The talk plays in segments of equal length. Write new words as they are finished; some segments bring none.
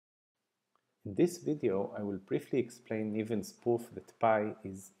In this video, I will briefly explain Niven's proof that pi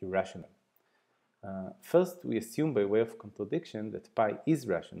is irrational. First, we assume by way of contradiction that pi is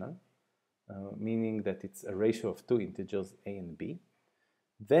rational, meaning that it's a ratio of two integers a and b.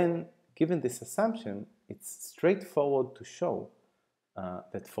 Then, given this assumption, it's straightforward to show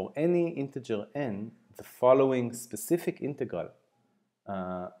that for any integer n, the following specific integral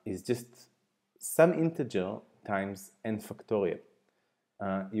is just some integer times n factorial.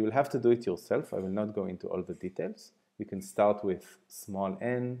 You will have to do it yourself. I will not go into all the details. You can start with small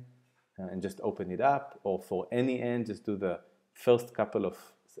n and just open it up, or for any n, just do the first couple of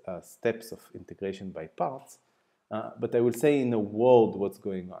steps of integration by parts. But I will say in a word what's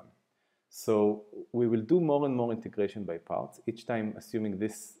going on. So we will do more and more integration by parts, each time assuming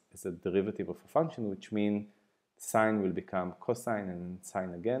this is a derivative of a function, which means sine will become cosine and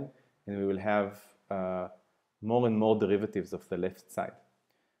sine again, and we will have more and more derivatives of the left side.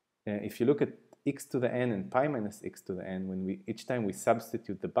 If you look at x to the n and pi minus x to the n, each time we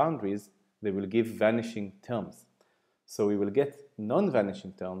substitute the boundaries, they will give vanishing terms. So we will get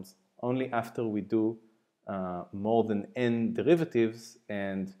non-vanishing terms only after we do more than n derivatives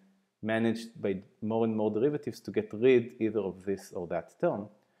and manage by more and more derivatives to get rid either of this or that term.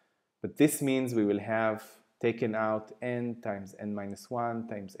 But this means we will have taken out n times n minus 1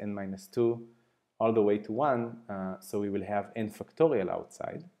 times n minus 2 all the way to 1, so we will have n factorial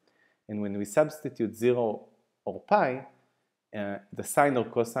outside. And when we substitute 0 or pi, the sine or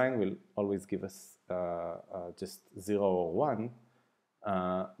cosine will always give us just 0 or 1.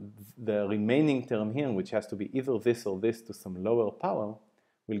 The remaining term here, which has to be either this or this to some lower power,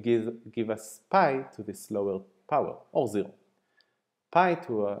 will give us pi to this lower power, or 0. Pi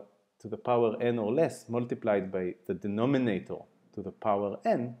to the power n or less multiplied by the denominator to the power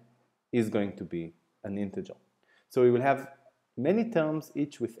n is going to be an integer. So we will have many terms,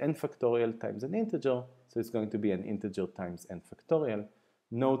 each with n factorial times an integer, so it's going to be an integer times n factorial.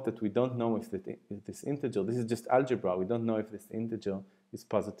 Note that we don't know if this integer, this is just algebra, we don't know if this integer is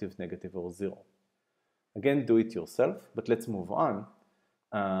positive, negative, or 0. Again, do it yourself, but let's move on.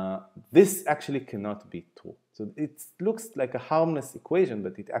 This actually cannot be true. So it looks like a harmless equation,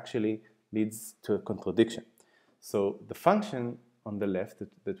 but it actually leads to a contradiction. So the function on the left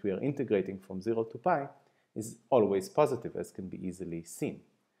that we are integrating from 0 to pi is always positive, as can be easily seen.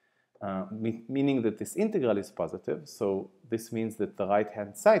 Meaning that this integral is positive, so this means that the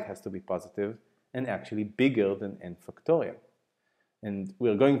right-hand side has to be positive and actually bigger than n factorial. And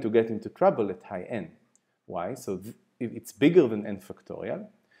we're going to get into trouble at high n. Why? So if it's bigger than n factorial.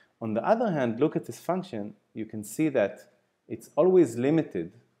 On the other hand, look at this function, you can see that it's always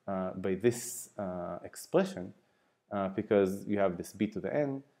limited by this expression because you have this b to the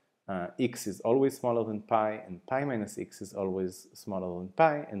n, x is always smaller than pi, and pi minus x is always smaller than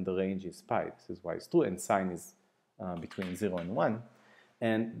pi, and the range is pi. This is why it's true, and sine is between 0 and 1.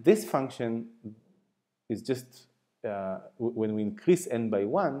 And this function is just, when we increase n by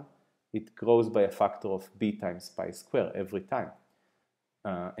 1, it grows by a factor of b times pi squared every time.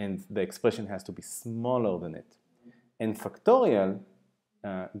 And the expression has to be smaller than it. n factorial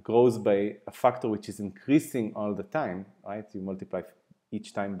grows by a factor which is increasing all the time, right? You multiply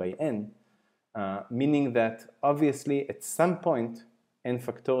each time by n, meaning that obviously at some point n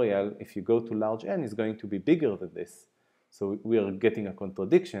factorial, if you go to large n, is going to be bigger than this. So we are getting a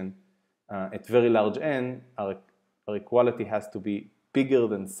contradiction. At very large n, our equality has to be bigger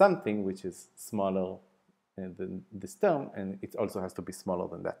than something which is smaller than this term, and it also has to be smaller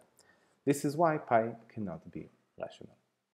than that. This is why pi cannot be rational.